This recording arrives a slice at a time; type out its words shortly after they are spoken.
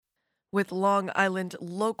With Long Island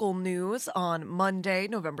local news on Monday,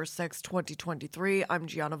 November 6, 2023. I'm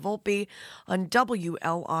Gianna Volpe on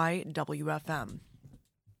WLIWFM.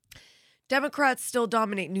 Democrats still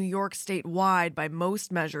dominate New York statewide by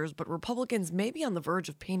most measures, but Republicans may be on the verge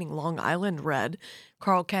of painting Long Island red.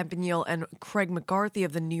 Carl Campanile and Craig McCarthy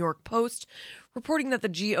of the New York Post reporting that the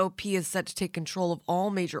GOP is set to take control of all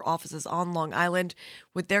major offices on Long Island,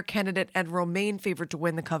 with their candidate Ed Romaine favored to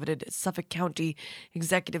win the coveted Suffolk County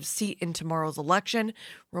executive seat in tomorrow's election.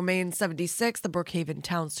 Romaine, 76, the Brookhaven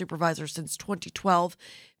town supervisor since 2012,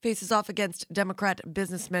 faces off against Democrat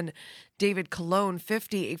businessman David Colon,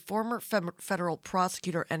 50, a former federal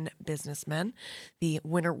prosecutor and businessman. The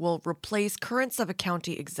winner will replace current Suffolk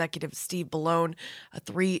County executive Steve Bellone, a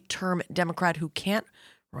three-term Democrat who can't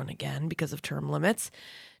run again because of term limits.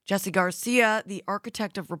 Jesse Garcia, the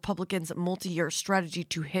architect of Republicans' multi-year strategy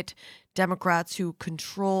to hit Democrats who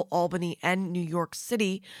control Albany and New York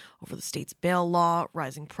City over the state's bail law,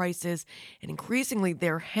 rising prices, and increasingly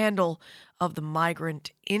their handle of the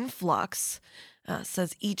migrant influx,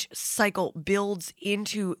 says each cycle builds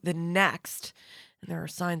into the next. And there are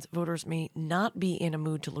signs voters may not be in a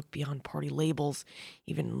mood to look beyond party labels,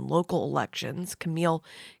 even in local elections. Camille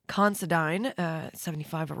Considine,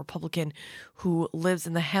 75, a Republican who lives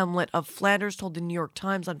in the hamlet of Flanders, told the New York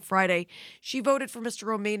Times on Friday she voted for Mr.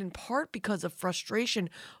 Romaine in part because of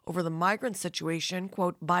frustration over the migrant situation.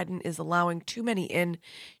 Quote, Biden is allowing too many in,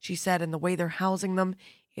 she said, and the way they're housing them,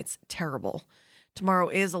 it's terrible. Tomorrow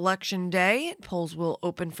is Election Day. Polls will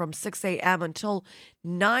open from 6 a.m. until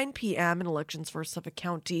 9 p.m. in elections for Suffolk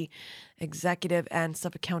County Executive and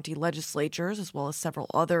Suffolk County legislatures, as well as several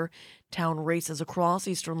other town races across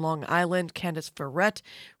eastern Long Island. Candace Ferret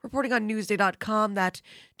reporting on Newsday.com that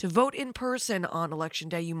to vote in person on Election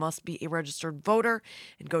Day, you must be a registered voter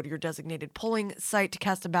and go to your designated polling site to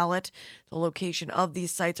cast a ballot. The location of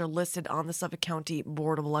these sites are listed on the Suffolk County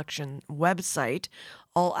Board of Election website.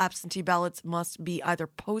 All absentee ballots must be either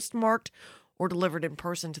postmarked or delivered in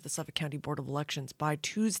person to the Suffolk County Board of Elections by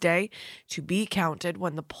Tuesday to be counted.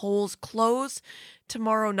 When the polls close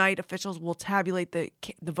tomorrow night, officials will tabulate the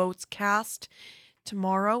votes cast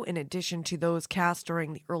tomorrow, in addition to those cast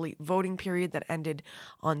during the early voting period that ended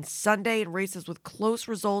on Sunday. In races with close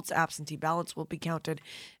results, absentee ballots will be counted,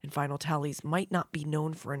 and final tallies might not be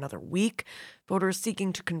known for another week. Voters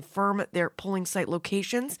seeking to confirm their polling site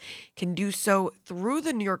locations can do so through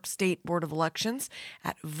the New York State Board of Elections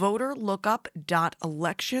at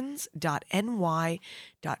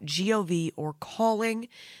voterlookup.elections.ny.gov or calling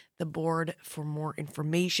the board for more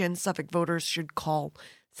information. Suffolk voters should call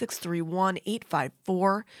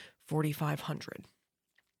 631-854-4500.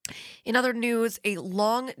 In other news, a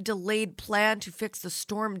long-delayed plan to fix the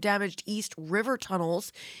storm-damaged East River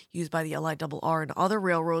tunnels used by the LIRR and other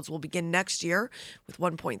railroads will begin next year with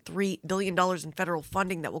 $1.3 billion in federal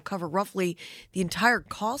funding that will cover roughly the entire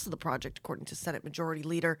cost of the project, according to Senate Majority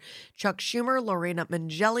Leader Chuck Schumer. Lorena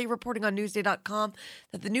Mangeli reporting on Newsday.com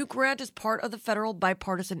that the new grant is part of the federal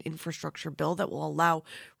bipartisan infrastructure bill that will allow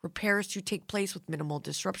repairs to take place with minimal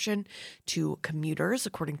disruption to commuters.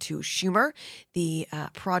 According to Schumer, the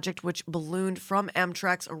project, which ballooned from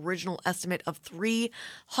Amtrak's original estimate of $300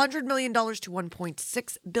 million to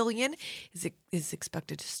 $1.6 billion, is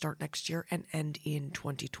expected to start next year and end in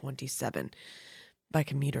 2027. By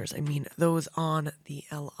commuters, I mean those on the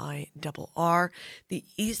LIRR. The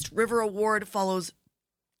East River Award follows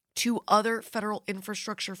two other federal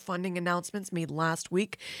infrastructure funding announcements made last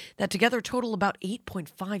week that together total about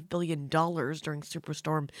 $8.5 billion during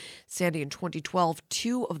Superstorm Sandy in 2012.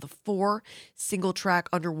 Two of the four single-track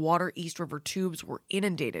underwater East River tubes were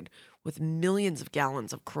inundated with millions of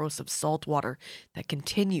gallons of corrosive salt water that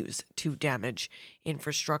continues to damage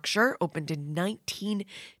infrastructure. Opened in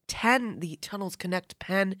 1910, the tunnels connect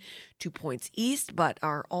Penn to points east, but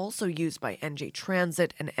are also used by NJ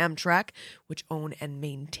Transit and Amtrak, which own and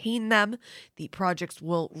maintain them. The projects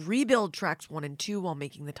will rebuild tracks 1 and 2 while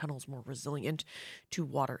making the tunnels more resilient to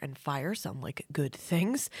water and fire. Sound like good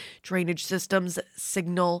things. Drainage systems,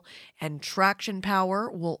 signal, and traction power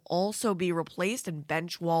will also be replaced, and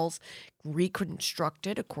bench walls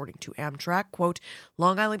reconstructed, according to Amtrak. Quote,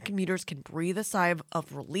 Long Island commuters can breathe a sigh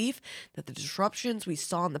of relief that the disruptions we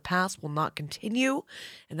saw in the past will not continue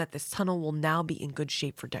and that this tunnel will now be in good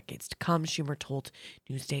shape for decades to come, Schumer told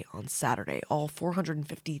Newsday on Saturday. All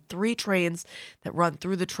 453 trains that run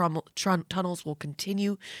through the tunnels will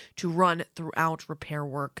continue to run throughout repair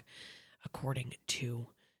work, according to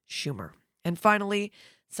Schumer. And finally,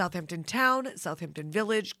 Southampton Town, Southampton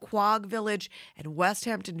Village, Quogue Village, and West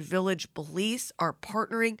Hampton Village Police are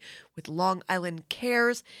partnering with Long Island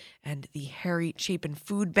Cares and the Harry Chapin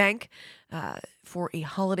Food Bank for a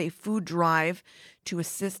holiday food drive to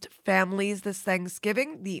assist families this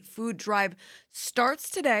Thanksgiving. The food drive starts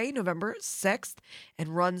today, November 6th,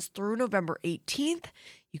 and runs through November 18th.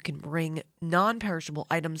 You can bring non-perishable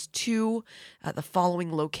items to the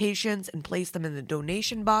following locations and place them in the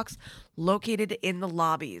donation box located in the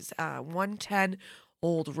lobbies. 110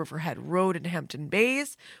 Old Riverhead Road in Hampton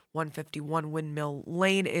Bays, 151 Windmill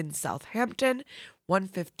Lane in Southampton,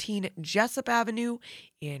 115 Jessup Avenue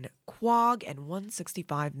in Quogue, and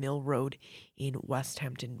 165 Mill Road in West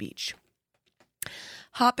Hampton Beach.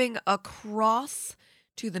 Hopping across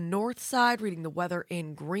to the north side, reading the weather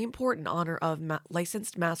in Greenport in honor of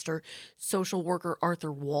licensed master social worker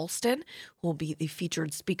Arthur Walston, who will be the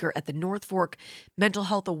featured speaker at the North Fork Mental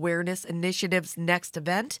Health Awareness Initiative's next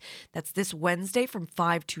event. That's this Wednesday from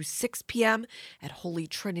 5 to 6 p.m. at Holy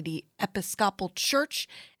Trinity Episcopal Church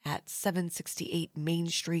at 768 Main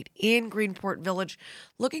Street in Greenport Village.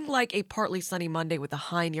 Looking like a partly sunny Monday with a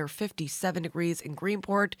high near 57 degrees in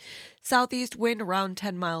Greenport. Southeast wind around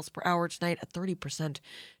 10 miles per hour tonight, a 30%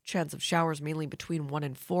 chance of showers mainly between 1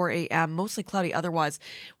 and 4 a.m. Mostly cloudy otherwise,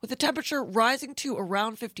 with the temperature rising to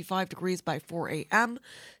around 55 degrees by 4 a.m.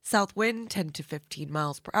 South wind 10 to 15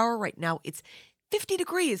 miles per hour. Right now it's 50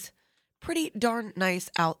 degrees. Pretty darn nice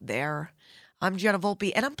out there. I'm Gianna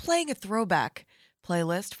Volpe, and I'm playing a throwback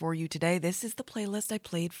playlist for you today. This is the playlist I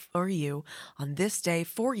played for you on this day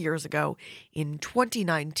 4 years ago in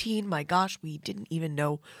 2019. My gosh, we didn't even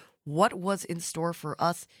know what was in store for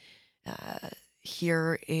us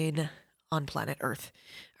here on planet Earth.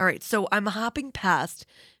 All right, so I'm hopping past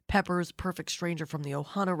Pepper's Perfect Stranger from the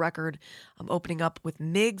Ohana record. I'm opening up with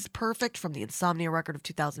Mig's Perfect from the Insomnia record of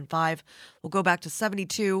 2005. We'll go back to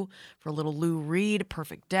 72 for a little Lou Reed,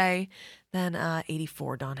 Perfect Day. Then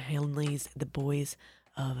 84, Don Henley's The Boys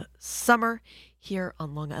of Summer, here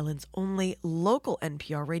on Long Island's only local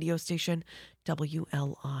NPR radio station, WLIWFM.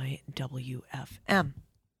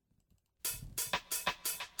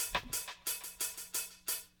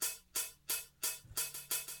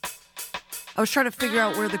 I was trying to figure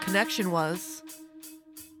out where the connection was.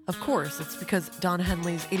 Of course, it's because Don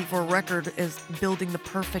Henley's 84 record is Building the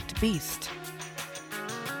Perfect Beast.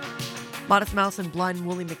 Modest Mouse and Blind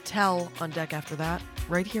Willie McTell on deck after that,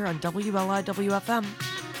 right here on WLIWFM.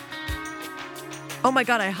 Oh my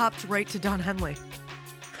God, I hopped right to Don Henley.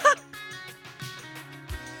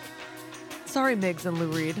 Sorry, Miggs and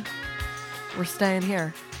Lou Reed. We're staying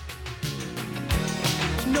here.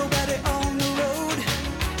 Nobody on the road,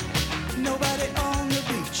 nobody on the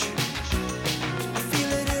beach. I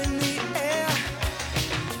feel it in the air,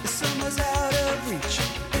 the summer's out of reach.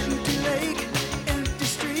 Empty lake, empty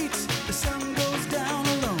streets, the sun goes down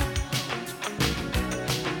alone.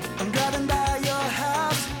 I'm driving by your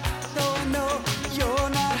house, though I know you're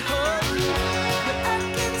not home. But I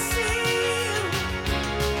can see you,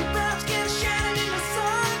 your brown skin shining in the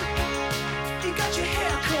sun. You got your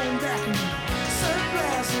hair combed back and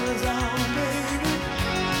sunglasses on, baby.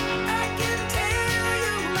 I can tell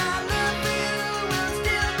you my love for you will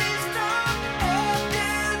still be strong after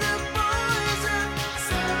the boys of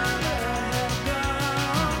summer have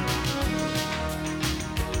gone.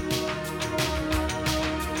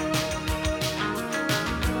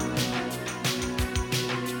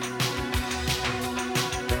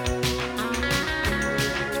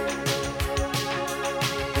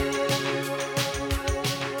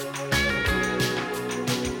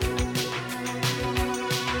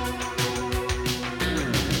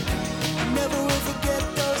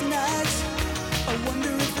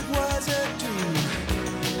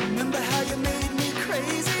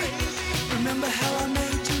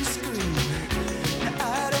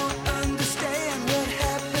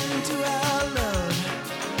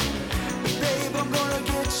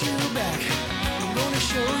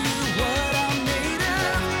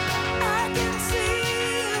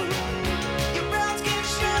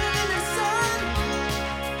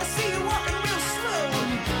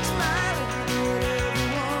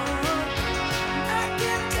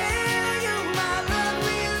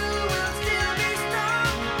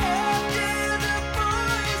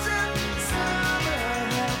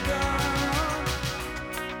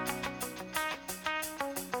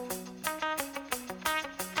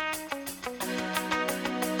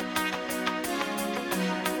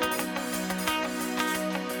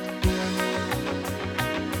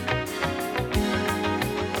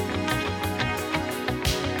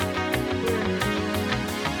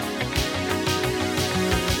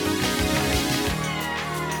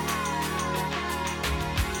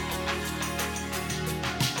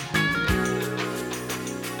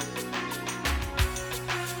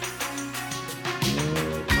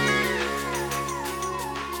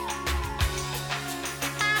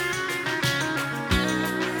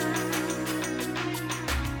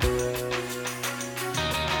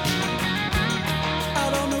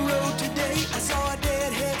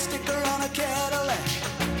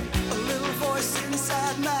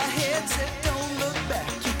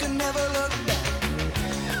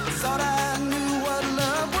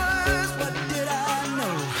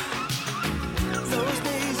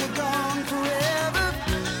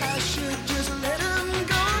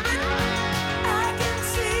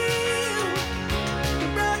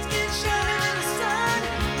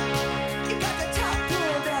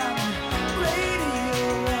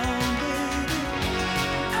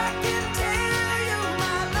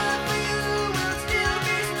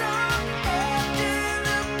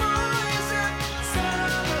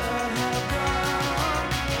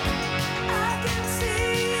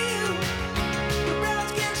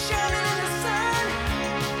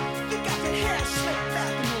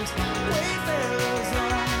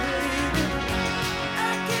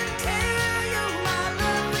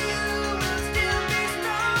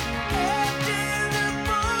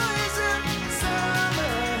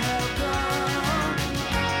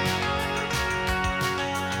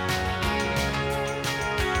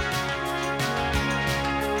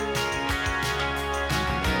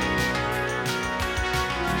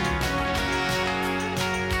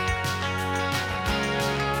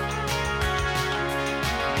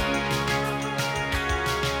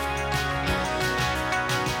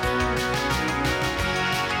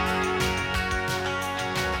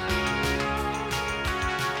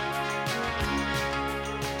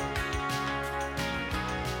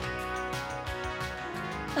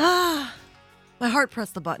 My heart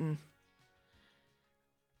pressed the button.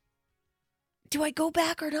 Do I go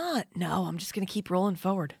back or not? No, I'm just going to keep rolling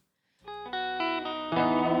forward.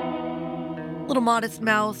 Little Modest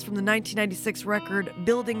Mouse from the 1996 record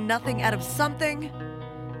Building Nothing Out of Something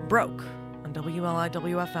broke on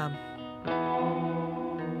WLIWFM.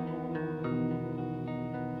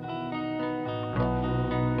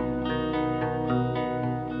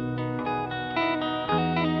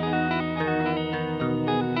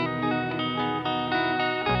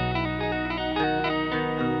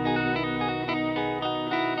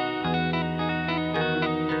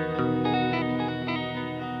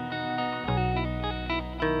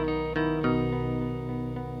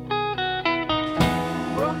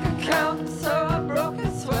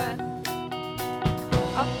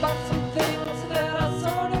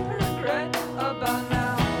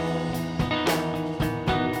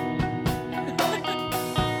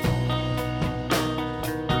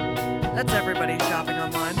 That's everybody shopping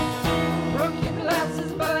online. Broke your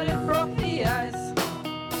glasses, but it broke the ice.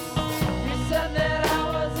 You said that I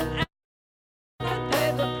was an ass and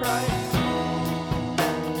paid the price.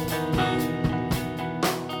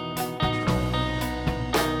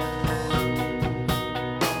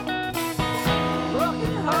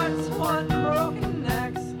 Broken hearts, one broken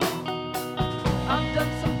necks. I've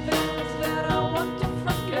done some things that I want to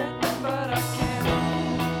forget, but I can't.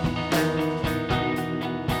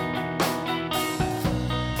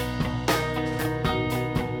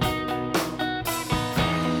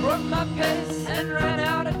 Broke my pace and ran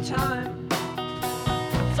out of time.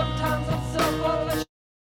 Sometimes I'm so full of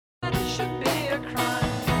that it should be a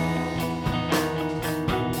crime.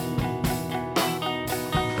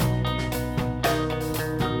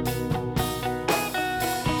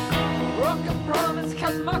 Broke a promise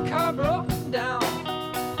 'cause my car broke down.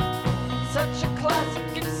 Such a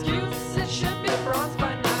classic excuse, it should be bronze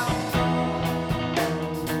by now.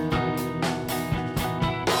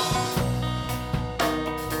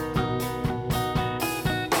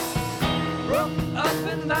 Broke up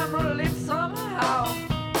and I'm relieved somehow.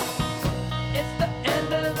 It's the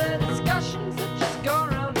end of the discussions that just go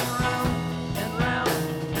round and round and round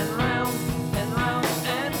and round and round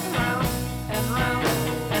and round and round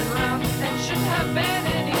and round and shouldn't have been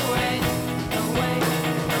anyway. No way,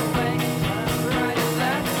 that's right,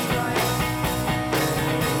 that's right.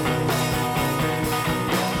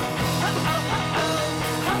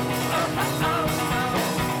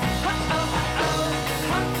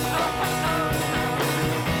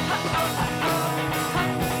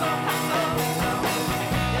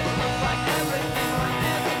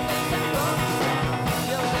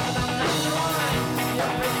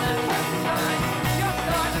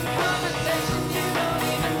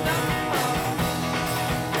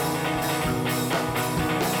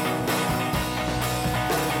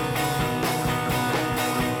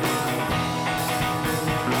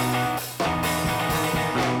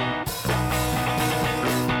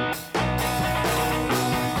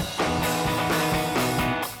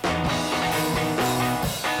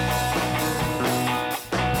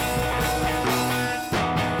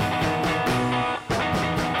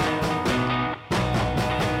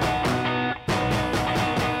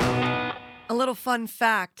 A little fun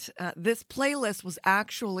fact, this playlist was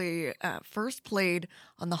actually first played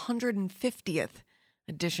on the 150th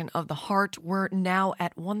edition of The Heart. We're now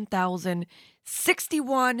at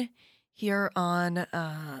 1,061 here on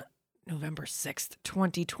November 6th,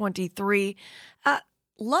 2023.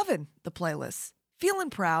 Loving the playlist. Feeling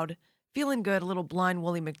proud. Feeling good. A little Blind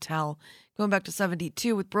Willie McTell. Going back to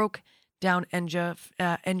 72 with Broke Down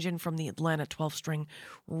Engine from the Atlanta 12-string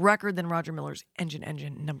record. Then Roger Miller's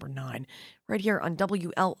Engine number 9. Right here on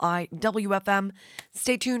WLIWFM.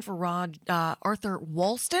 Stay tuned for Arthur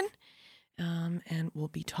Walston. And we'll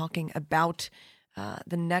be talking about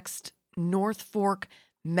the next North Fork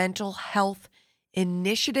Mental Health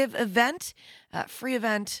Initiative event. Free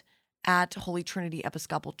event at Holy Trinity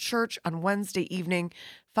Episcopal Church on Wednesday evening,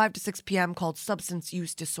 5 to 6 p.m., called Substance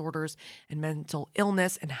Use Disorders and Mental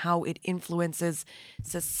Illness and How It Influences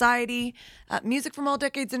Society. Music from all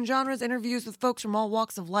decades and genres, interviews with folks from all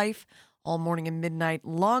walks of life, all morning and midnight,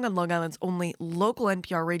 long on Long Island's only local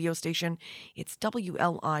NPR radio station. It's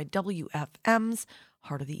WLIWFM's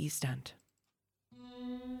Heart of the East End.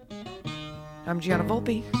 I'm Gianna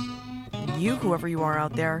Volpe. And you, whoever you are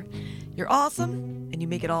out there, you're awesome, and you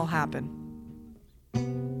make it all happen.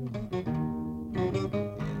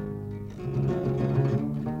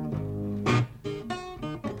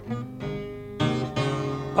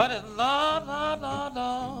 But it's Lord, Lord, Lord,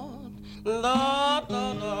 Lord, Lord, Lord,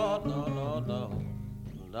 Lord, Lord, Lord, Lord,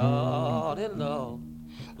 Lord, Lord,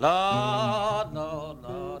 Lord, Lord,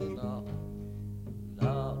 Lord, Lord.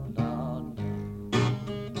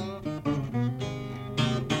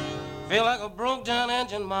 Feel like a broke down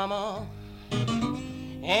engine, mama.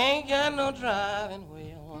 Ain't got no driving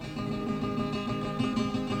wheel.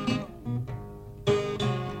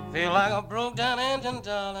 Feel like a broke down engine,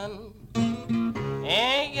 darling.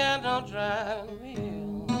 Ain't got no driving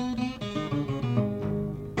wheel.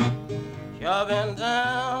 Sure been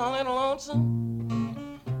down and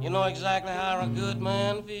lonesome. You know exactly how a good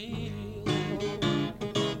man feels.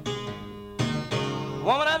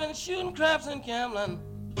 Woman, I've been shooting craps in Camlin.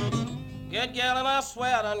 Good gal, and I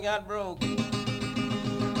swear I done got broke.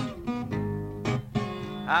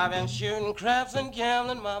 I've been shooting craps in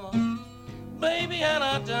Camlin, mama. Baby, and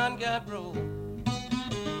I done got broke.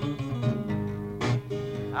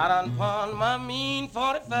 I done pawned my mean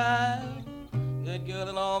 45. Good girl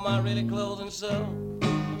and all my ready clothes and so.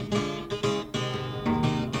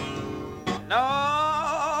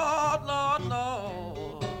 Lord, Lord,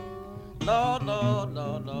 Lord. Lord, Lord,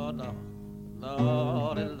 Lord, Lord, Lord.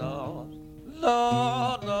 Lordy, Lord.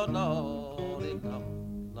 Lord, Lord, Lordy, Lord.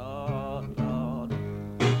 Lord, Lord.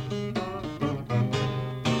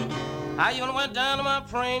 I even went down to my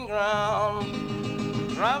praying ground,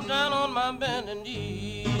 dropped down on my bending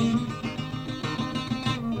knee.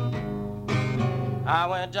 I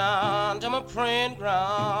went down to my praying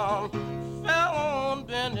ground, fell on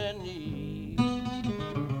bending knee.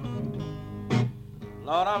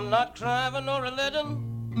 Lord, I'm not crying for no religion.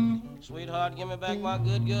 Sweetheart, give me back my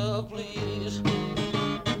good girl, please.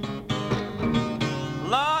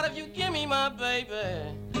 Lord, if you give me my baby,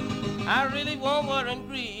 I really won't worry and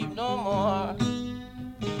grieve no more.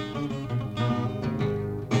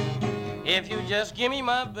 If you just give me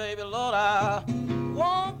my baby, Lord, I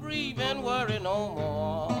won't grieve and worry no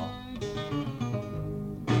more.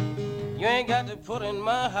 You ain't got to put in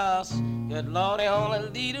my house, good Lord, they only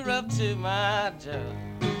lead her up to my door.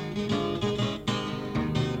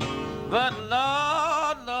 But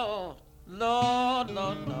Lord, Lord, Lord,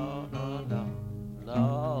 Lord, Lord, Lord, Lord,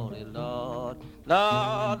 Lordy, Lord,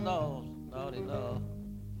 Lord, Lord, Lordy, Lord,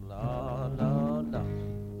 Lord, Lord, Lord.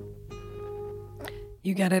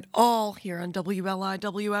 You get it all here on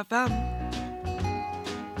WLIWFM.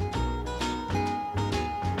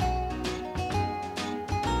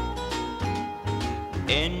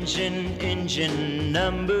 Engine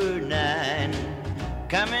number 9,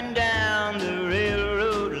 coming down the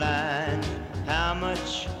railroad line. How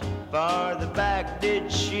much farther back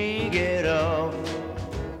did she get off?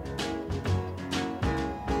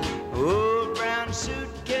 Old brown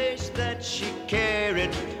suitcase that she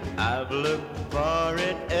carried, I've looked for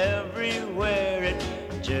it everywhere. It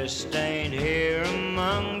just ain't here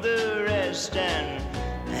among the rest, and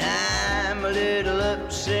I'm a little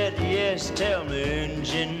upset, yes, tell me,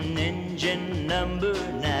 engine number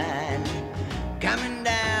 9, coming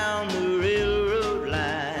down the railroad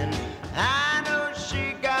line. I know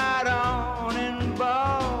she got on in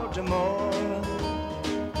Baltimore.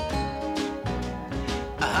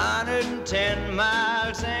 110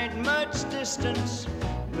 miles ain't much distance,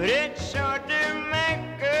 but it sure do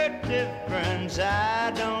make a difference.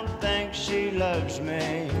 I don't think she loves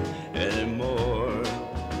me anymore.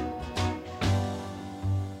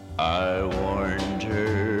 I warned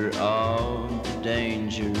her of the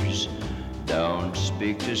dangers. Don't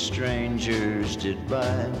speak to strangers. Did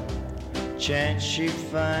by chance she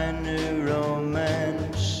find new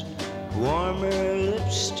romance? Warmer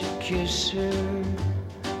lips to kiss her,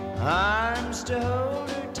 arms to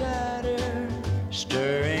hold her tighter,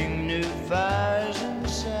 stirring new fires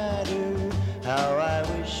inside her. How I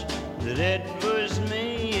wish that it was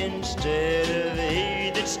me instead of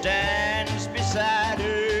he that stands beside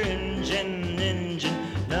her. Engine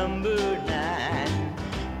number 9,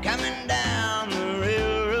 coming down the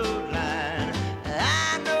railroad line.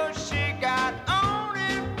 I know she got on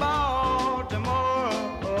in Baltimore.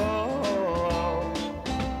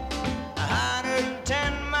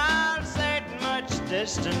 110 miles ain't much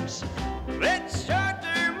distance. Let's sure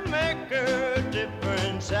to make a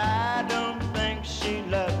difference. I don't think she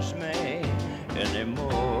loves me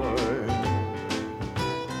anymore.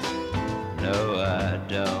 No, I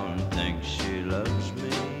don't think she loves me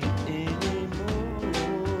anymore.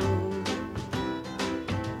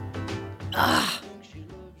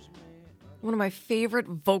 One of my favorite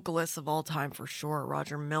vocalists of all time for sure,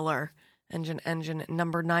 Roger Miller. Engine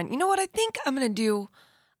number 9. You know what? I think I'm going to do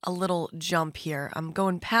a little jump here. I'm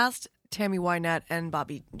going past Tammy Wynette and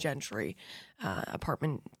Bobby Gentry,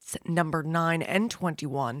 apartment number 9 and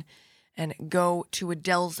 21, and go to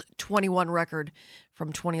Adele's 21 record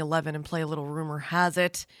from 2011 and play a little Rumor Has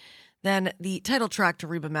It. Then the title track to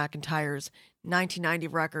Reba McEntire's 1990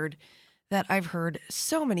 record that I've heard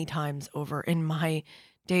so many times over in my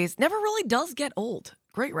days. Never really does get old.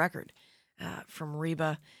 Great record from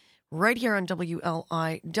Reba. Right here on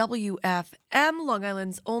WLIWFM, Long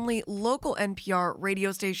Island's only local NPR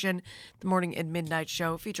radio station, the Morning and Midnight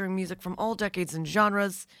Show, featuring music from all decades and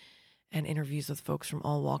genres and interviews with folks from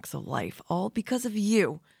all walks of life, all because of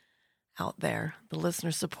you out there, the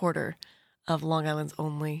listener supporter of Long Island's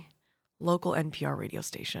only local NPR radio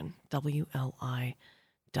station, WLIWFM.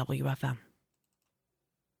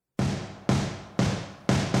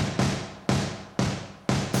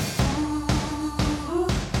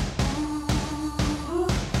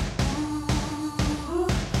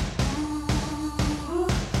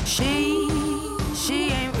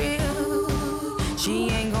 She ain't real. She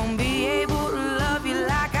ain't gonna be able to love you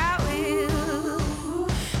like I will.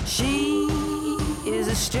 She is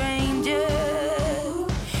a stranger.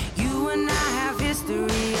 You and I have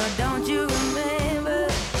history, or don't you remember?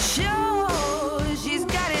 Sure, she's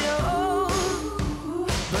got it all.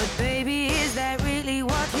 But baby, is that really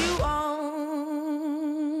what you want?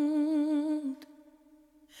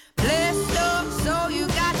 Bless your soul, you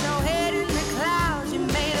got your head in the clouds. You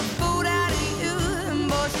made a fool out of you, and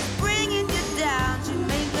boy, she's bringing you down. She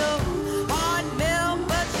made your heart melt,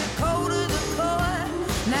 but you're cold to the core.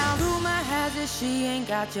 Now rumor has it she ain't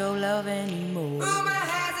got your love anymore. Rumor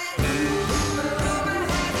has it. Rumor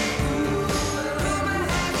has it. Rumor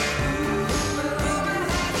has it.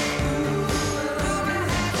 Rumor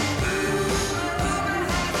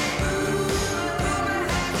has it. Rumor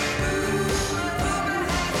has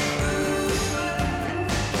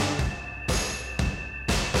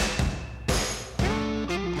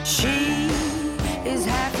it. She is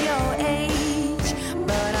half your age,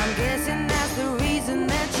 but I'm guessing that's the reason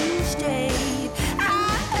that you stayed.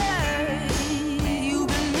 I heard you've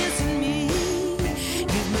been missing me.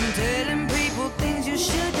 You've been telling people things you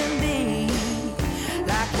shouldn't be.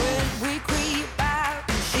 Like when we creep out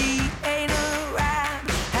and she ain't around.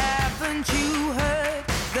 Haven't you heard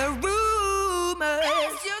the rumors?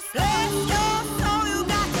 Bless your soul, you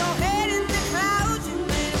got your head in the clouds. You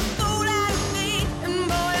made a fool out of me, and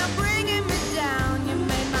boy, you're bringing me down. You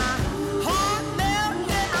made my heart melt,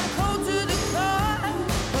 yeah, I'm cold to the core.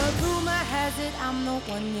 But rumor has it I'm the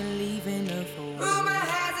one you're leaving her for. Rumor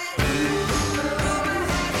has it. Rumor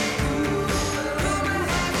has it. Rumor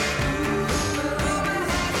has it. Rumor has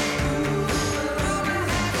it.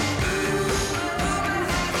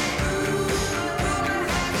 Rumor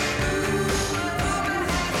has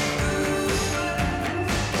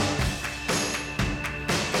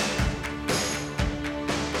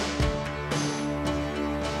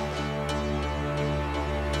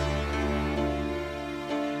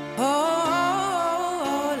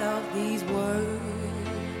all of these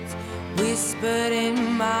words whispered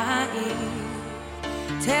in my ear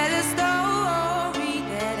tell a story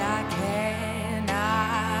that I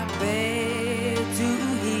cannot bear to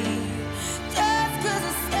hear. Just 'cause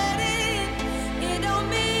I said it, it don't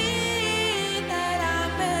mean that I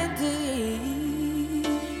meant it.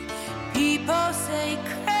 People say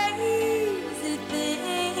crazy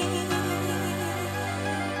things.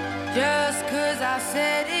 Just 'cause I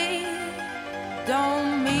said it,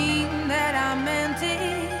 don't mean that I meant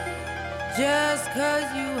it. Just 'cause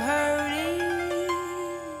you heard it.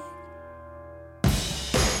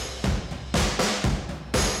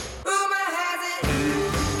 Rumor has it.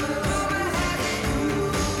 Rumor has it.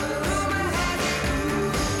 Rumor has it.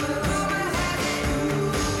 Rumor has it.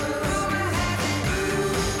 Rumor has it. Rumor has it.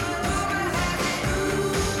 Rumor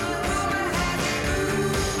has it.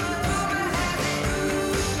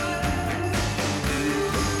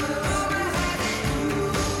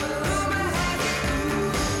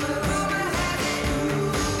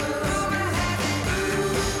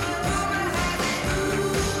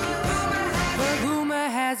 But rumor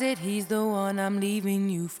has it he's the one I'm leaving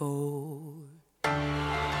you for.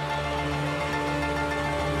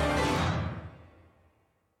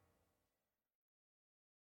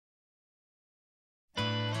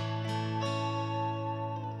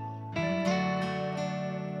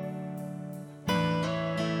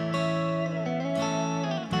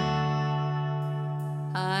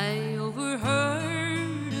 I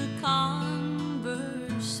overheard a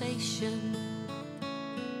conversation.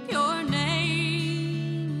 Your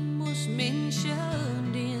name was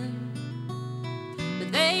mentioned in,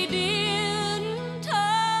 but they didn't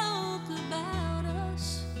talk about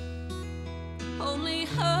us, only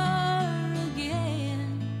her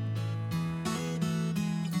again.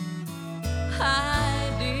 I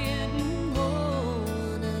didn't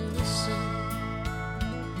wanna listen,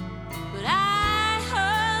 but I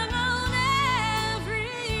hung on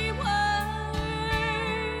every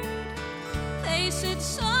word. They said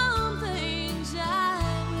some things I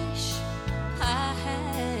wish I had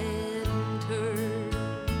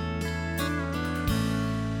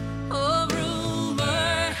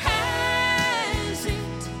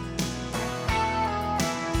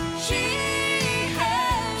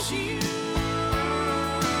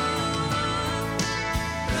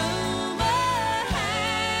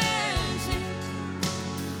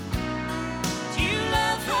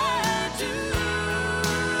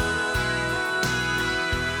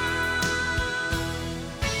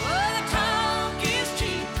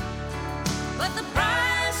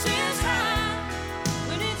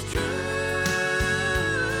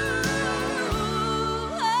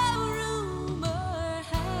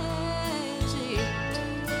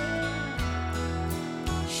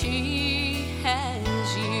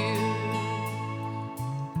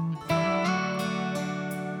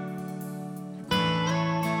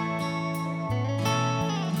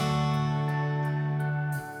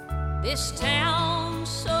This town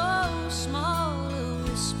so small, a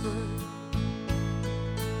whisper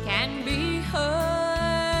can be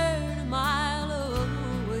heard a mile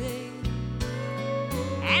away.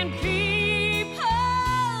 And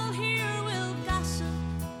people here will gossip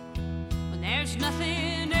when there's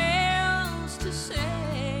nothing else to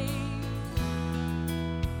say.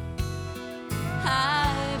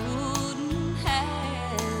 I wouldn't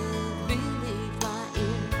have believed my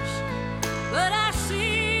ears, but I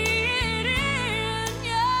see it in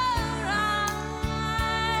your eyes.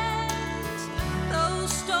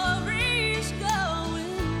 Those stories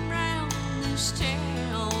going round this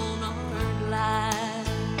town aren't lies.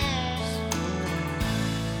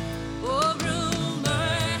 Oh,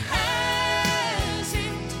 rumor has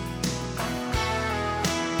it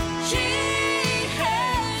she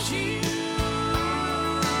has you.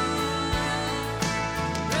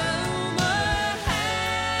 Rumor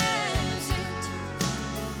has it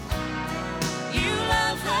you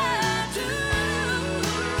love her too.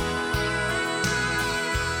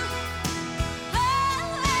 Oh,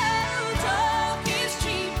 talk is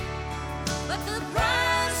cheap, but the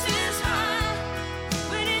price is high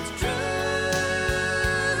when it's true.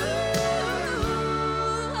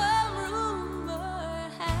 A rumor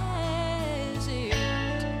has it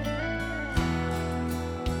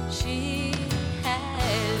she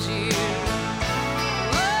has you.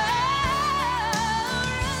 Rumor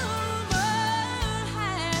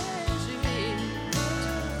has it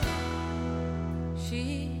she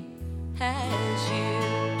has you.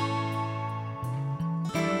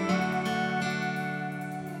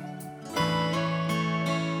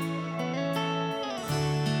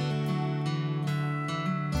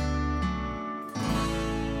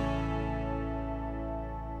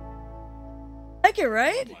 Like it,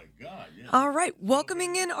 right? Oh my God, yeah. All right,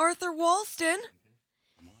 welcoming in Arthur Walston.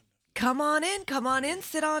 Come on in,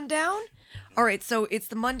 sit on down. All right, so it's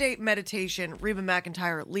the Monday meditation. Reba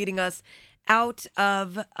McEntire leading us out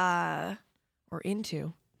of or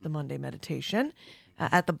into the Monday meditation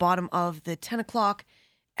at the bottom of the 10 o'clock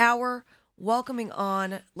hour. Welcoming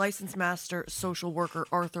on licensed master social worker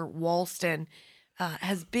Arthur Walston.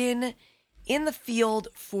 Has been in the field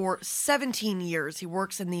for 17 years. He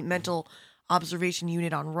works in the mental observation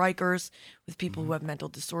unit on Rikers with people who have mental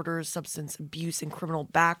disorders, substance abuse, and criminal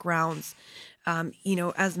backgrounds.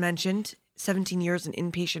 As mentioned, 17 years in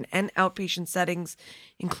inpatient and outpatient settings,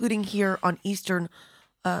 including here on Eastern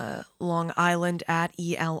Long Island at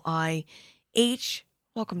ELIH.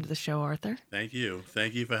 Welcome to the show, Arthur. Thank you.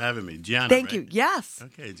 Thank you for having me. Gianna, Thank right? you. Yes.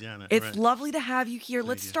 Okay, Gianna. It's right. lovely to have you here.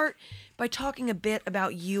 Let's you. start by talking a bit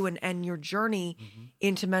about you and your journey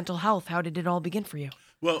into mental health. How did it all begin for you?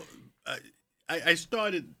 Well, I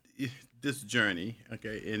started this journey,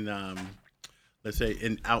 okay, in, let's say,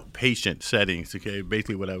 in outpatient settings, okay.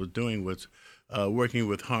 Basically what I was doing was working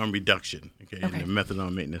with harm reduction, okay, in the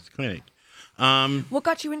methadone maintenance clinic. What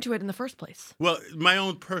got you into it in the first place? Well, my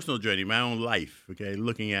own personal journey, my own life, okay,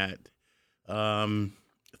 looking at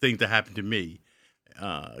things that happened to me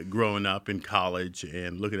growing up in college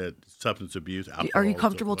and looking at substance abuse, alcohol. Are you and so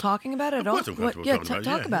comfortable forth. talking about it at Of all? course I'm comfortable Yeah, talking about it.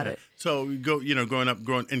 talk about it. So we growing up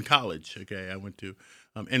in college, okay, I went to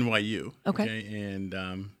NYU, Okay. and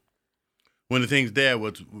one of the things there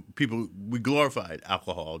was we glorified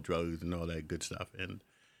alcohol, drugs, and all that good stuff, and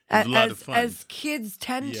it was a lot of fun. As kids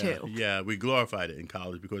tend to. Yeah, we glorified it in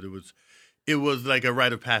college because it was like a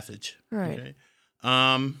rite of passage. Right.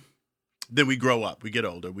 Okay? Then we grow up, we get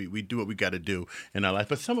older, we do what we got to do in our life.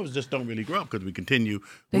 But some of us just don't really grow up because we continue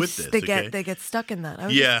with this. They get stuck in that. I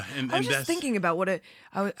was and just that's thinking about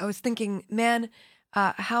I was thinking, man,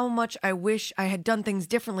 how much I wish I had done things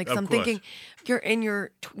differently. Because Of I'm course. thinking, you're in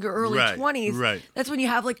your early Right, 20s. right. That's when you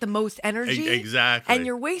have like the most energy. Exactly. And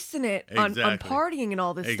you're wasting it on Exactly. partying and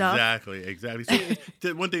all this stuff. Exactly. See,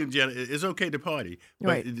 the one thing, Jenna, it's okay to party, but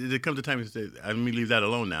Right. there comes a time you say, let me leave that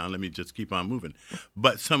alone now. Let me just keep on moving.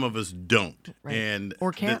 But some of us don't. Right. And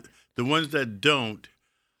Or can't. The ones that don't,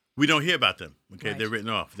 we don't hear about them, okay? Right. They're written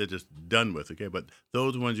off. They're just done with, okay? But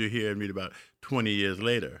those ones you hear and read about 20 years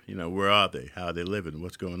later, where are they? How are they living?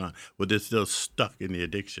 What's going on? Well, they're still stuck in the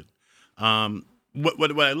addiction.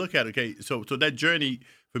 What I look at, okay, so that journey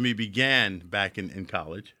for me began back in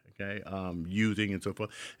college, okay, using and so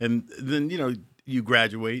forth. And then, you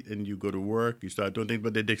graduate and you go to work, you start doing things,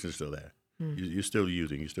 but the addiction's still there. You're still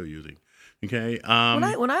using, okay?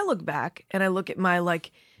 When I look back and I look at my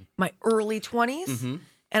early 20s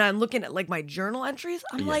and I'm looking at like my journal entries,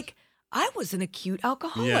 I'm like, I was an acute Yeah,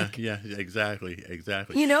 alcoholic. yeah, exactly.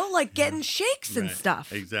 You know, like getting shakes and Right,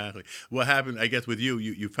 stuff. Exactly. What happened, I guess, with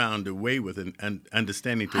you found a way with an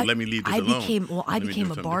understanding to let me leave this I alone. became I Let me do became a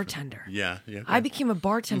something bartender. different. Yeah, yeah. I okay. became a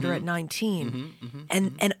bartender at 19,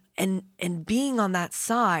 and being on that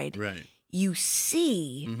side, Right. you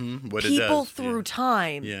see What it people does, through yeah.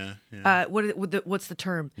 time. Yeah, yeah. What's the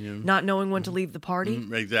term? Not knowing when to leave the party.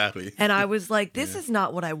 Exactly. And I was like, this is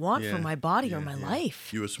not what I want for Yeah, my body or yeah, my yeah.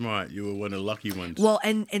 life. You were smart. You were one of the lucky ones. Well,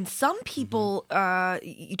 and some people,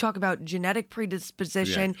 you talk about genetic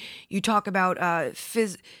predisposition. You talk about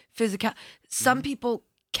physical. Some people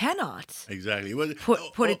cannot Exactly. Well,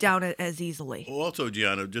 put it down as easily. Also,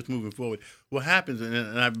 Gianna, just moving forward, what happens,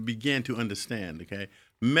 and I began to understand, okay,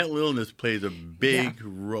 mental illness plays a big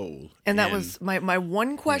role. And that in- was my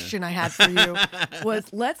one question I had for you was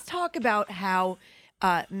let's talk about how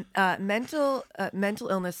mental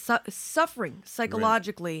illness, suffering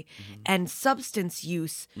psychologically, and substance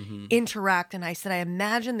use interact. And I said, I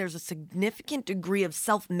imagine there's a significant degree of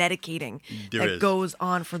self-medicating There that is. goes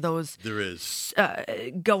on for those There is.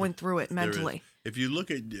 going through it There is. mentally. If you look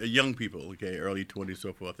at young people, okay, early 20s,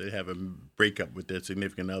 so forth, they have a breakup with their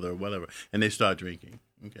significant other or whatever, and they start drinking,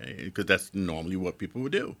 okay, because that's normally what people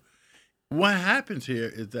would do. What happens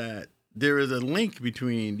here is that there is a link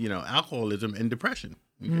between, alcoholism and depression.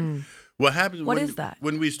 Okay? What happens What when, is that?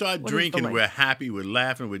 when we start What is the drinking, link? we're happy, we're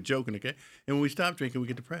laughing, we're joking, okay? And when we stop drinking, we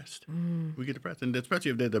get depressed. We get depressed. And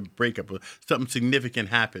especially if there's a breakup or something significant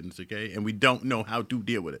happens, okay? And we don't know how to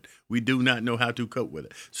deal with it. We do not know how to cope with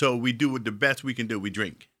it. So we do what the best we can do. We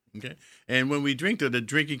drink, okay? And when we drink, the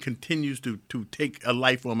drinking continues to take a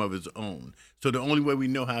life form of its own. So the only way we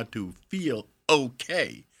know how to feel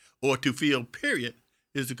okay or to feel period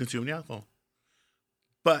is to consume the alcohol.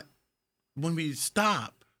 But when we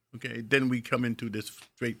stop, okay, then we come into this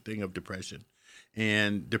straight thing of depression.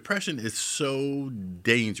 And depression is so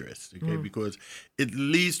dangerous, okay, because it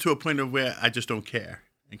leads to a point of where I just don't care,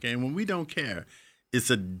 okay? And when we don't care, it's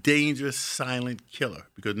a dangerous silent killer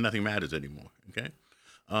because nothing matters anymore, okay?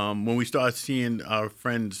 When we start seeing our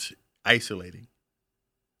friends isolating,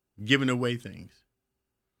 giving away things,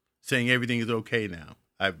 saying everything is okay now,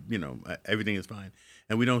 everything is fine,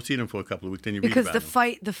 and we don't see them for a couple of weeks, then you read Because about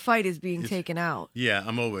them. the fight is being taken out. Yeah,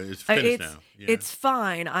 I'm over it. It's finished now. Yeah. It's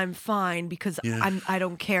fine. I'm fine because Yeah. I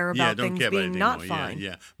don't care about don't things care about being it not anymore. fine.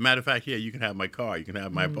 Yeah. Matter of fact, you can have my car, you can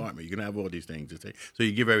have my apartment, you can have all these things. Okay? So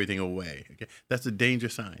you give everything away. Okay, that's a danger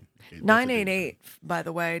sign. Okay? That's a danger 988, by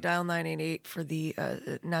the way, dial 988 for the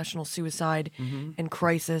National Suicide and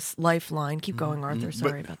Crisis Lifeline. Keep going, Arthur.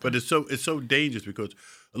 Sorry about that. But it's so dangerous because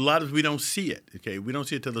a lot of us, we don't see it. Okay, we don't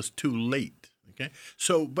see it till it's too late. Okay,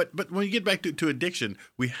 so but when you get back to addiction,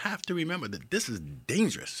 we have to remember that this is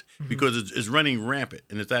dangerous because it's running rampant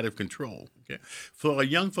and it's out of control. Okay, for our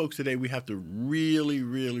young folks today, we have to really,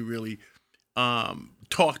 really, really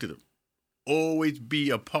talk to them. Always be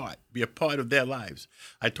a part of their lives.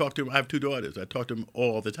 I talk to them. I have two daughters. I talk to them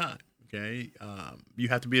all the time. Okay, you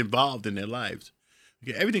have to be involved in their lives.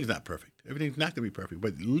 Okay, everything's not perfect. Everything's not going to be perfect,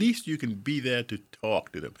 but at least you can be there to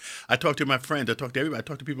talk to them. I talk to my friends. I talk to everybody. I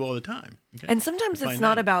talk to people all the time. Okay? And sometimes To it's find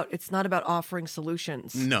not out. about offering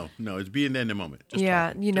solutions. No, it's being there in the moment. Just Yeah,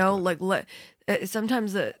 talking. you Just know, talking. like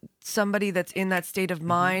sometimes somebody that's in that state of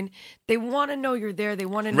mind, they want to know you're there. They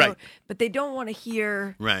want to know, Right. but they don't want to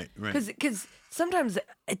hear. Right. Because sometimes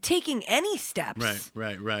taking any steps,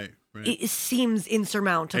 Right. it seems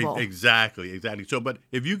insurmountable. Exactly. So, but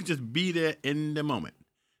if you can just be there in the moment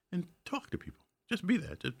and talk to people, just be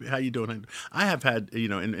there. Just how you doing? I have had,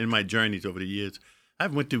 in my journeys over the years,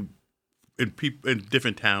 I've went to in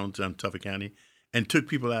different towns in Suffolk County and took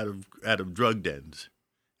people out of drug dens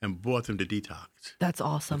and brought them to detox. That's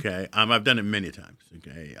awesome. Okay, I've done it many times.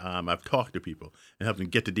 Okay, I've talked to people and helped them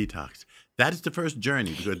get to detox. That is the first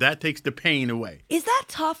journey because that takes the pain away. Is that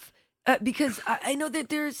tough? Because I know that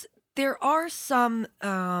there are some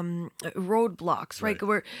roadblocks, right?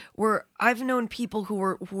 Where I've known people who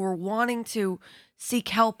were wanting to seek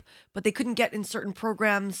help, but they couldn't get in certain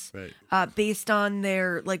programs based on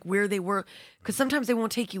their where they were. Because sometimes they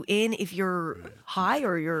won't take you in if you're high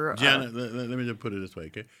or you're. Gianna, let me just put it this way,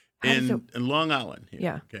 okay? How does In Long Island, here,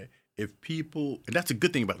 Yeah. okay. If people, and that's a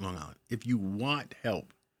good thing about Long Island. If you want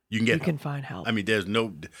help, you can get You help. can find help. I mean, there's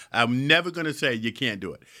no. I'm never going to say you can't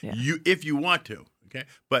do it. Yeah. If you want to, okay.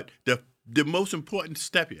 But the most important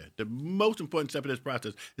step here, the most important step in this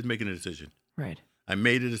process is making a decision. Right. I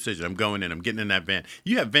made a decision. I'm going in. I'm getting in that van.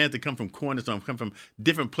 You have vans that come from Cornerstone, come from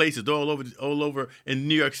different places all over in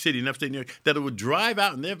New York City, in upstate New York, that will drive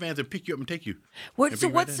out in their vans and pick you up and take you.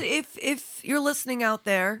 If you're listening out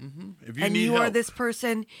there If you and need you are help. this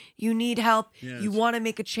person, you need help, Yes. you want to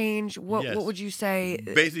make a change, what Yes. would you say?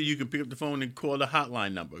 Basically, you can pick up the phone and call the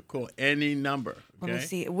hotline number. Call any number. Okay? Let me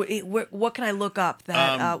see. What can I look up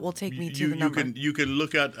that will take me to the number? You can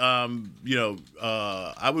look at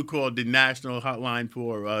I would call the national hotline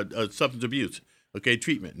for substance abuse. Okay,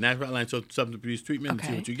 treatment. National hotline for substance abuse treatment and see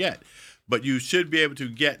Okay. what you get. But you should be able to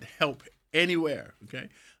get help anywhere. Okay.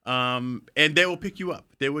 And they will pick you up.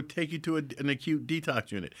 They will take you to an acute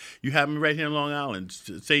detox unit. You have them right here in Long Island,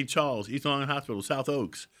 St. Charles, East Long Island Hospital, South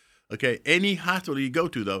Oaks. Okay, any hospital you go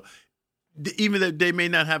to, though, even though they may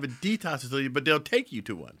not have a detox facility, but they'll take you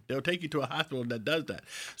to one. They'll take you to a hospital that does that.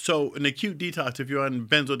 So an acute detox, if you're on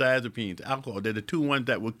benzodiazepines, alcohol, they're the two ones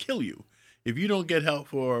that will kill you. If you don't get help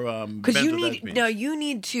for Because benzodiazepines. you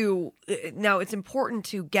need to. Now it's important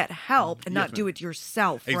to get help and Yes, not do ma'am. it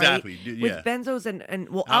yourself. Exactly, Right? yeah. With benzos and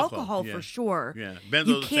Alcohol, alcohol yeah. for sure. Yeah, benzo's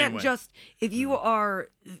You the same can't way. just if you are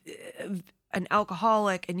an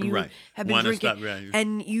alcoholic and you Right. have been Wanna drinking stop, right.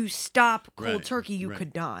 and you stop cold Right, turkey, you right.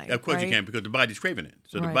 could die. Of course right? you can, because the body's craving it.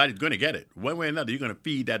 So the Right. body's going to get it. One way or another, you're going to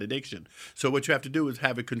feed that addiction. So what you have to do is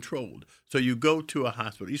have it controlled. So you go to a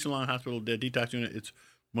hospital. Eastern Long Hospital, their detox unit, it's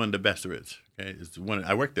one of the best there is. Okay, it's one.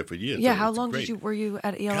 I worked there for years. Yeah, so how it's long great. were you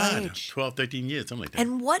at God, ELIH? 12, 13 years, something like that.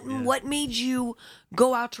 And what made you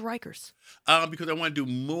go out to Rikers? Because I want to do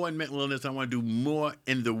more in mental illness. I want to do more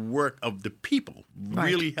in the work of the people,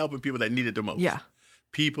 really helping people that need it the most. Yeah.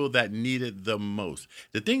 People that need it the most.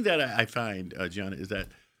 The thing that I find, Gianna, is that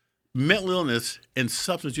mental illness and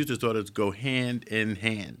substance use disorders go hand in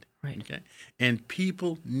hand. Right. Okay. And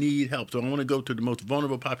people need help. So I want to go to the most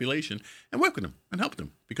vulnerable population and work with them and help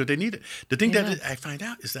them because they need it. The thing that I find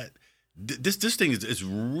out is that this thing is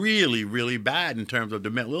really, really bad in terms of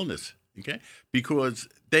the mental illness. Okay, because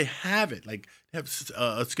they have it. Like they have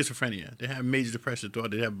schizophrenia, they have major depression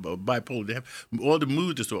disorder, they have bipolar, they have all the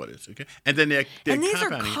mood disorders. Okay, and then they're And these are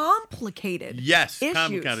compounding it. complicated. Yes, issues.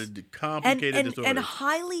 complicated disorders. and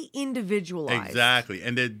highly individualized. Exactly,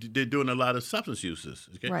 and they're doing a lot of substance uses.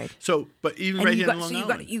 Okay, Right. So, but even And right you here in got, Long so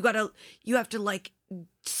Island, you have to like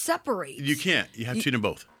separate. you can't. You have to treat them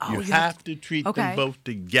both. Oh, you you have have to treat okay. them both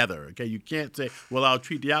together. Okay, you can't say, "Well, I'll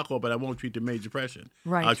treat the alcohol, but I won't treat the major depression."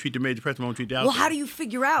 Right. I'll treat the major depression, I won't treat the Well, alcohol. how do you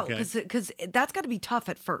figure out? Okay. Because that's got to be tough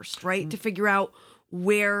at first, right? To figure out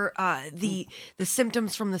where the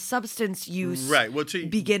symptoms from the substance use Right. Well, see,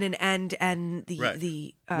 begin and end, and the Right.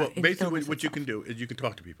 the well, basically, illness what you itself. can do is you can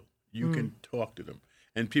talk to people. You can talk to them.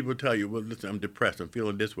 And people tell you, well, listen, I'm depressed. I'm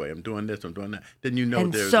feeling this way. I'm doing this. I'm doing that. Then you know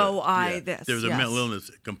And there's this, a yes. mental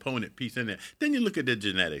illness component piece in there. Then you look at the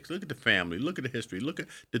genetics, look at the family, look at the history, look at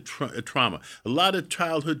the trauma. A lot of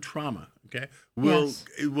childhood trauma, okay,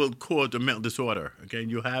 it will cause a mental disorder, okay,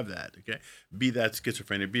 and you'll have that, okay, be that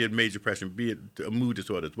schizophrenia, be it major depression, be it mood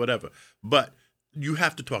disorders, whatever. But you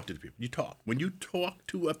have to talk to the people. You talk. When you talk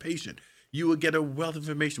to a patient, you will get a wealth of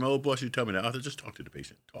information. My old boss used to tell me that, Arthur, just talk to the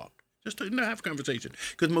patient. Talk. Just have a conversation.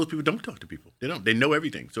 Because most people don't talk to people. They don't. They know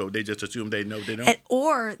everything. So they just assume they know they don't.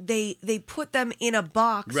 Or they put them in a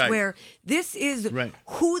box Right. where this is Right.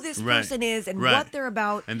 who this Right. person is and Right. what they're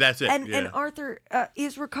about. And that's it, And yeah. Arthur,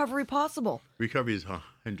 is recovery possible? Recovery is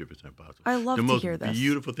 100% possible. I love the to most hear this.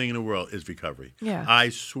 beautiful thing in the world is recovery. Yeah. I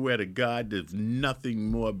swear to God, there's nothing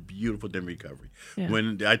more beautiful than recovery. Yeah.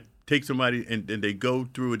 When I take somebody and they go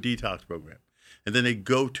through a detox program, and then they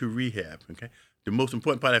go to rehab, okay? The most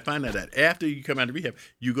important part I find out that after you come out of rehab,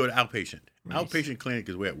 you go to outpatient. Outpatient clinic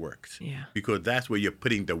is where it works. Yeah. Because that's where you're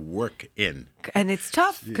putting the work in. And it's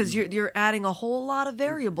tough because you're adding a whole lot of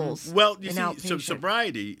variables. Well, you in see, outpatient.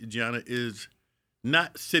 sobriety, Gianna, is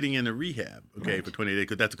not sitting in a rehab, okay, for 20 days,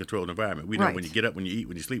 because that's a controlled environment. We know when Right. you get up, when you eat,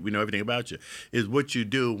 when you sleep, we know everything about you. Is what you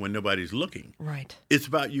do when nobody's looking. Right. It's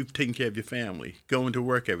about you taking care of your family, going to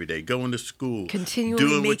work every day, going to school, Continually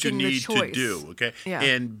doing what you making the need to choice. do, okay, Yeah.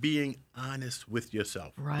 and being honest with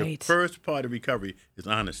yourself. The Right. first part of recovery is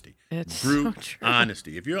honesty. It's Brute so true.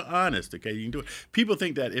 honesty. If you're honest, okay, you can do it. People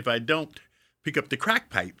think that if I don't pick up the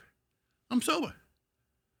crack pipe, I'm sober.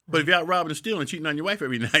 But if you're out robbing and stealing, cheating on your wife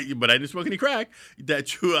every night, but I didn't smoke any crack,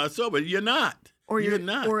 that you are sober. You're not. Or you're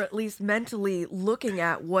not. or at least mentally looking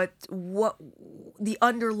at what the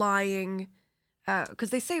underlying, because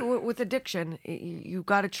they say with addiction, you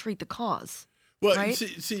got to treat the cause. well, right?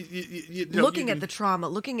 see you know, Looking you at the trauma,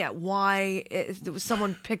 looking at why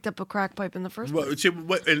someone picked up a crack pipe in the first well, place. see,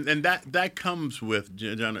 and that comes with,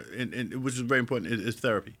 John, and which is very important, is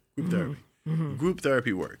therapy, group therapy. Group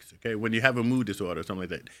therapy works, okay? When you have a mood disorder or something like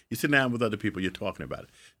that, you sit down with other people, you're talking about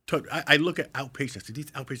it. I look at outpatients. I say, these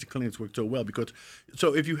outpatient clinics work so well because,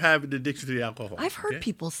 so if you have an addiction to the alcohol. I've heard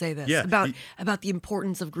people say this Yeah. about the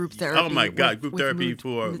importance of group therapy. Oh my God, group with therapy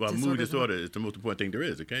for mood mood disorders. disorder is the most important thing there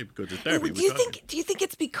is, okay? Because it's therapy. Do you think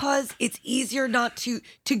it's because it's easier not to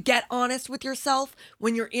get honest with yourself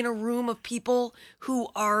when you're in a room of people who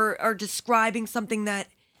are describing something that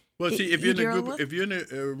Well, see, if you're in a dealing group, with? if you're in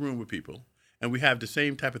a room with people, and we have the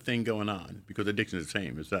same type of thing going on, because addiction is the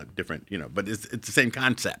same. It's not different, but it's the same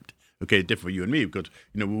concept. Okay, different for you and me because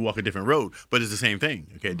we walk a different road, but it's the same thing.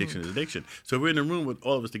 Okay, addiction is addiction. So we're in a room with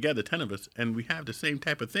all of us together, 10 of us, and we have the same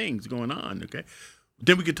type of things going on. Okay,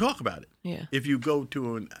 then we can talk about it. Yeah. If you go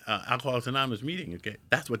to an Alcoholics Anonymous meeting, okay,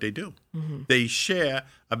 that's what they do. They share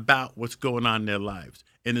about what's going on in their lives,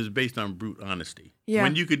 and it's based on brute honesty. Yeah.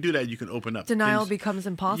 When you can do that, you can open up. denial Things- becomes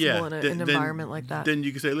impossible in an environment like that. Then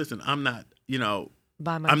you can say, listen, I'm not,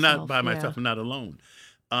 By I'm not myself, by myself. yeah. I'm not alone.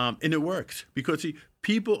 And it works because, see,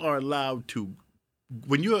 people are allowed to,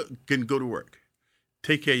 when you can go to work,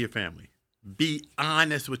 take care of your family, be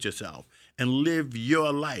honest with yourself, and live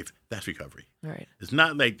your life. That's recovery. Right. It's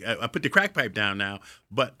not like I put the crack pipe down now,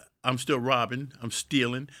 but I'm still robbing, I'm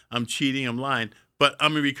stealing, I'm cheating, I'm lying, but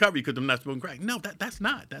I'm in recovery because I'm not smoking crack. No, that's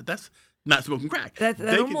not. That's not smoking crack. That They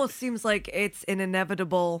can- almost seems like it's an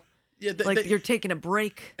inevitable, Yeah, you're taking a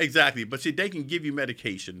break. Exactly. But see, they can give you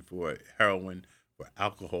medication for heroin, for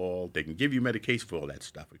alcohol. They can give you medication for all that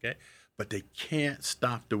stuff, okay? But they can't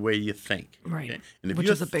stop the way you think. Right. Okay? And if Which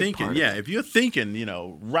you're is a big thinking, part of it. if you're thinking,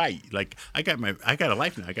 right, like I got a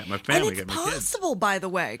life now. I got my family, And I it's got my kids. possible, by the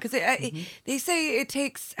way, because they say it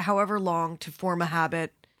takes however long to form a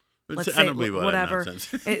habit. Let's I say don't believe all that whatever.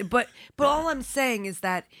 nonsense. But all I'm saying is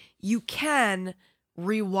that you can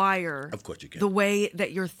rewire Of course you can. the way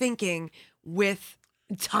that you're thinking with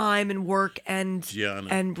time and work and Gianna,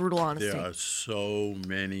 and brutal honesty. There are so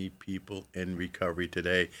many people in recovery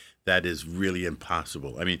today that is really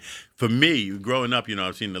impossible. I mean, for me, growing up,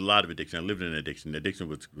 I've seen a lot of addiction. I lived in addiction. Addiction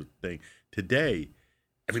was a thing. Today,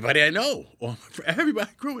 everybody I know, or everybody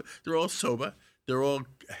I grew with, they're all sober. They're all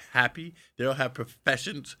happy. They all have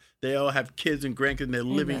professions. They all have kids and grandkids. And they're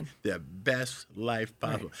living Amen. their best life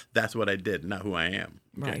possible. That's what I did, not who I am.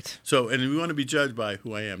 Okay? Right. So, and we want to be judged by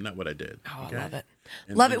who I am, not what I did. Oh, okay? I love it.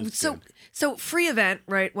 And- Love and it. it's So good. so free event,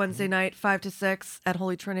 right? Wednesday night, 5 to 6 at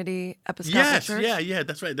Holy Trinity Episcopal Church. Yeah,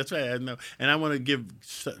 that's right. I know, and I want to give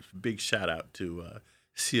such a big shout out to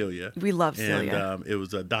Celia. We love Celia. And it was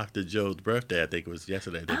Dr. Joe's birthday. I think it was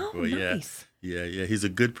yesterday. The day Oh, before. nice. Yeah. He's a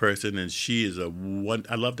good person, and she is I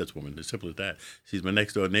love this woman. As simple as that. She's my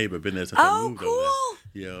next door neighbor. Been there since I Oh, moved over there. cool.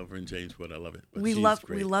 Yeah, over in Jamesport. I love it. But We she's love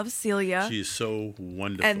great. Celia. She is so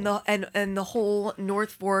wonderful. and the whole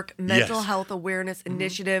North Fork Mental Yes. Health Awareness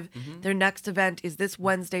Initiative. Their next event is this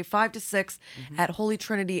Wednesday, 5 to 6 at Holy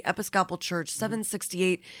Trinity Episcopal Church,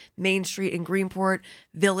 768 Main Street in Greenport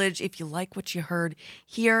Village. If you like what you heard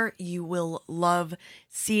here, you will love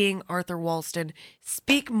seeing Arthur Walston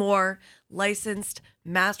speak more. Licensed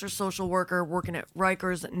master social worker working at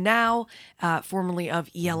Rikers now, formerly of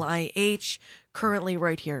ELIH, currently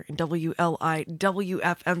right here in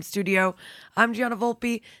WLIWFM studio. I'm Gianna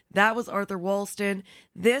Volpe. That was Arthur Walston.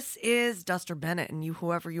 This is Duster Bennett, and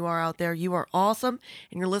whoever you are out there, you are awesome.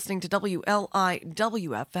 And you're listening to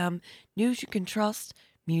WLIWFM, news you can trust,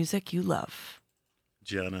 music you love.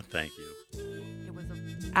 Gianna, thank you. It was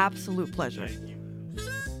an absolute pleasure. Thank you.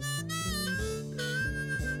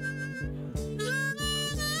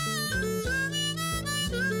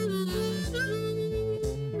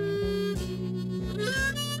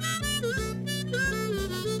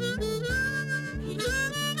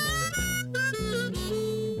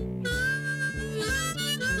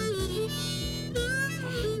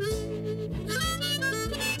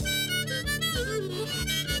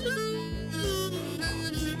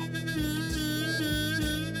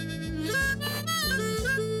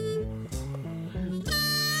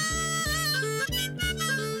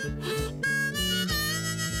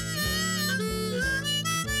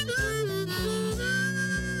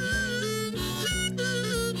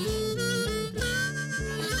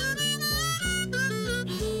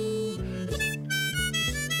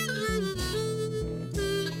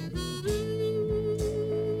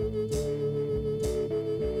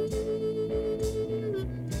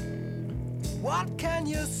 What can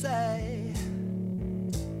you say?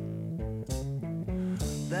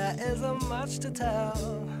 There isn't much to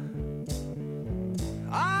tell.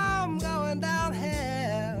 I'm going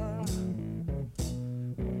downhill,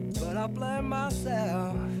 but I blame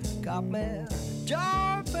myself. Got me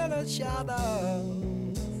jumping in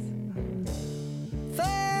shadows,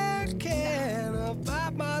 thinking thinking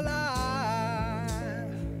about my life.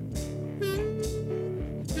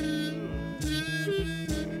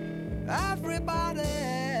 Everybody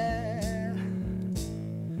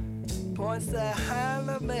points their hand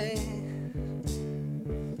at me.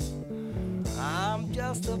 I'm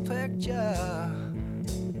just a picture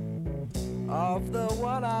of the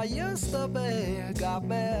one I used to be. Got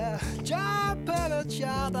me jumping at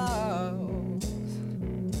shadows,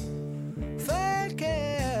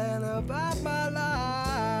 thinking about my life.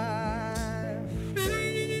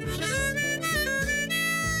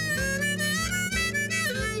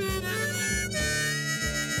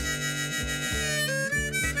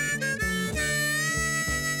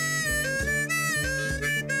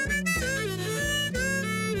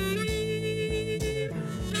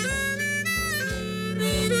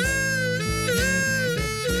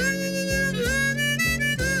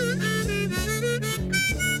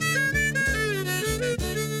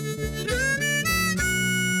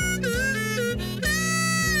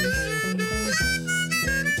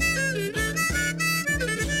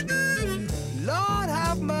 Lord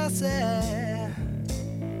have mercy,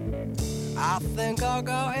 I think I'll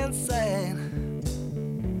go insane.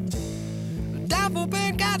 The devil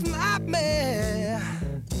been getting at me,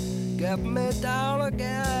 get me down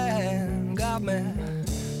again, got me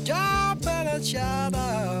jumping at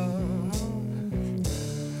shadows,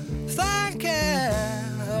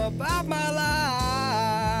 thinking about my life.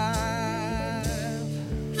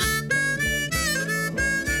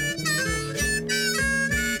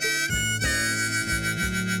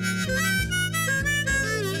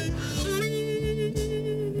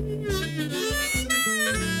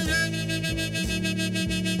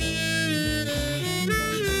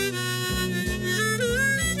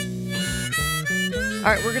 All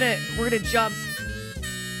right, we're gonna jump,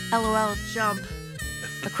 LOL, jump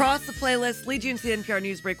across the playlist, lead you into the NPR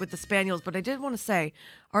news break with the Spaniels. But I did want to say,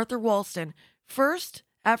 Arthur Walston, first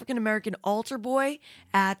African-American altar boy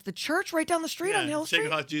at the church right down the street on Hill Street.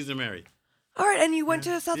 Sacred Heart Jesus and Mary. All right, and you went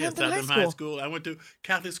to Southampton High School. I went to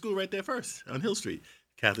Catholic school right there first on Hill Street.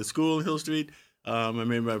 Catholic school on Hill Street. I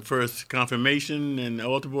made my first confirmation and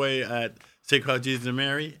altar boy at Sacred Heart Jesus and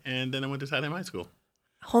Mary, and then I went to Southampton High School.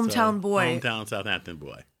 Hometown boy. Hometown Southampton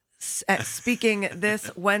boy. Speaking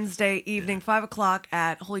this Wednesday evening, 5 o'clock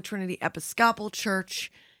at Holy Trinity Episcopal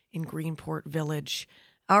Church in Greenport Village.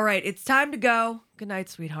 All right, it's time to go. Good night,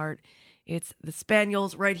 sweetheart. It's the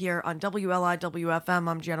Spaniels right here on WLIWFM.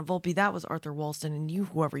 I'm Gianna Volpe. That was Arthur Walston. And you,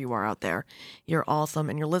 whoever you are out there, you're awesome.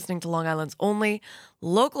 And you're listening to Long Island's only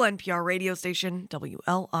local NPR radio station,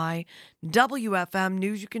 WLIWFM.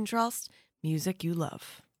 News you can trust, music you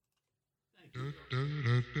love. Good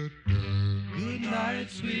night,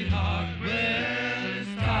 sweetheart. Well,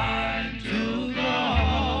 it's time to go.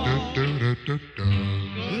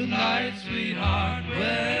 Good night, sweetheart.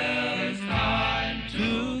 Well, it's time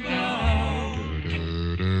to go.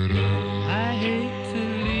 I hate to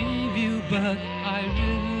leave you, but I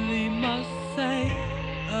really must say,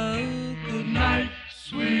 oh, good night,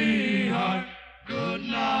 sweetheart. Good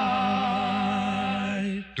night.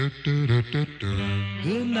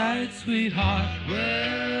 Good night, sweetheart.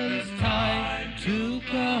 Well, it's time to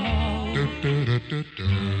go.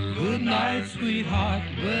 Good night, sweetheart.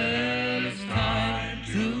 Well, it's time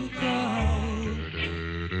to go.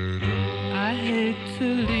 I hate to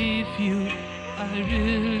leave you, I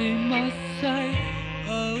really must say,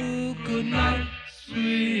 oh, good night,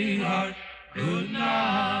 sweetheart. Good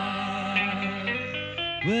night.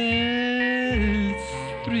 Well, it's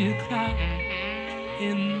 3 o'clock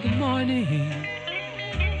in the morning.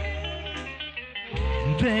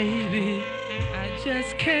 Baby, I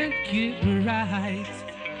just can't get right.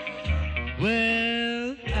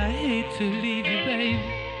 Well, I hate to leave you, baby.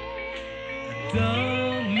 I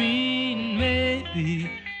don't mean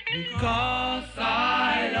maybe, because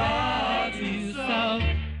I love you so.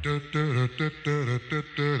 Good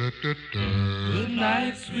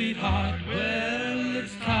night, sweetheart. Well,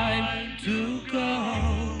 it's time to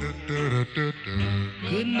go.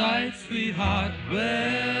 Good night, sweetheart.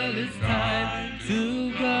 Well, it's time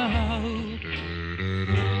to go.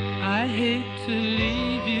 I hate to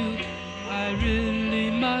leave you, I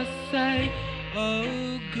really must say,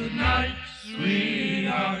 oh, good night,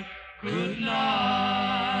 sweetheart. Good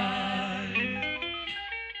night.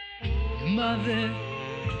 Your mother,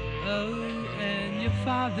 oh, and your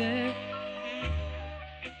father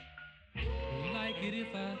like it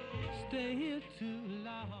if I stay here too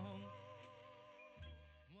long.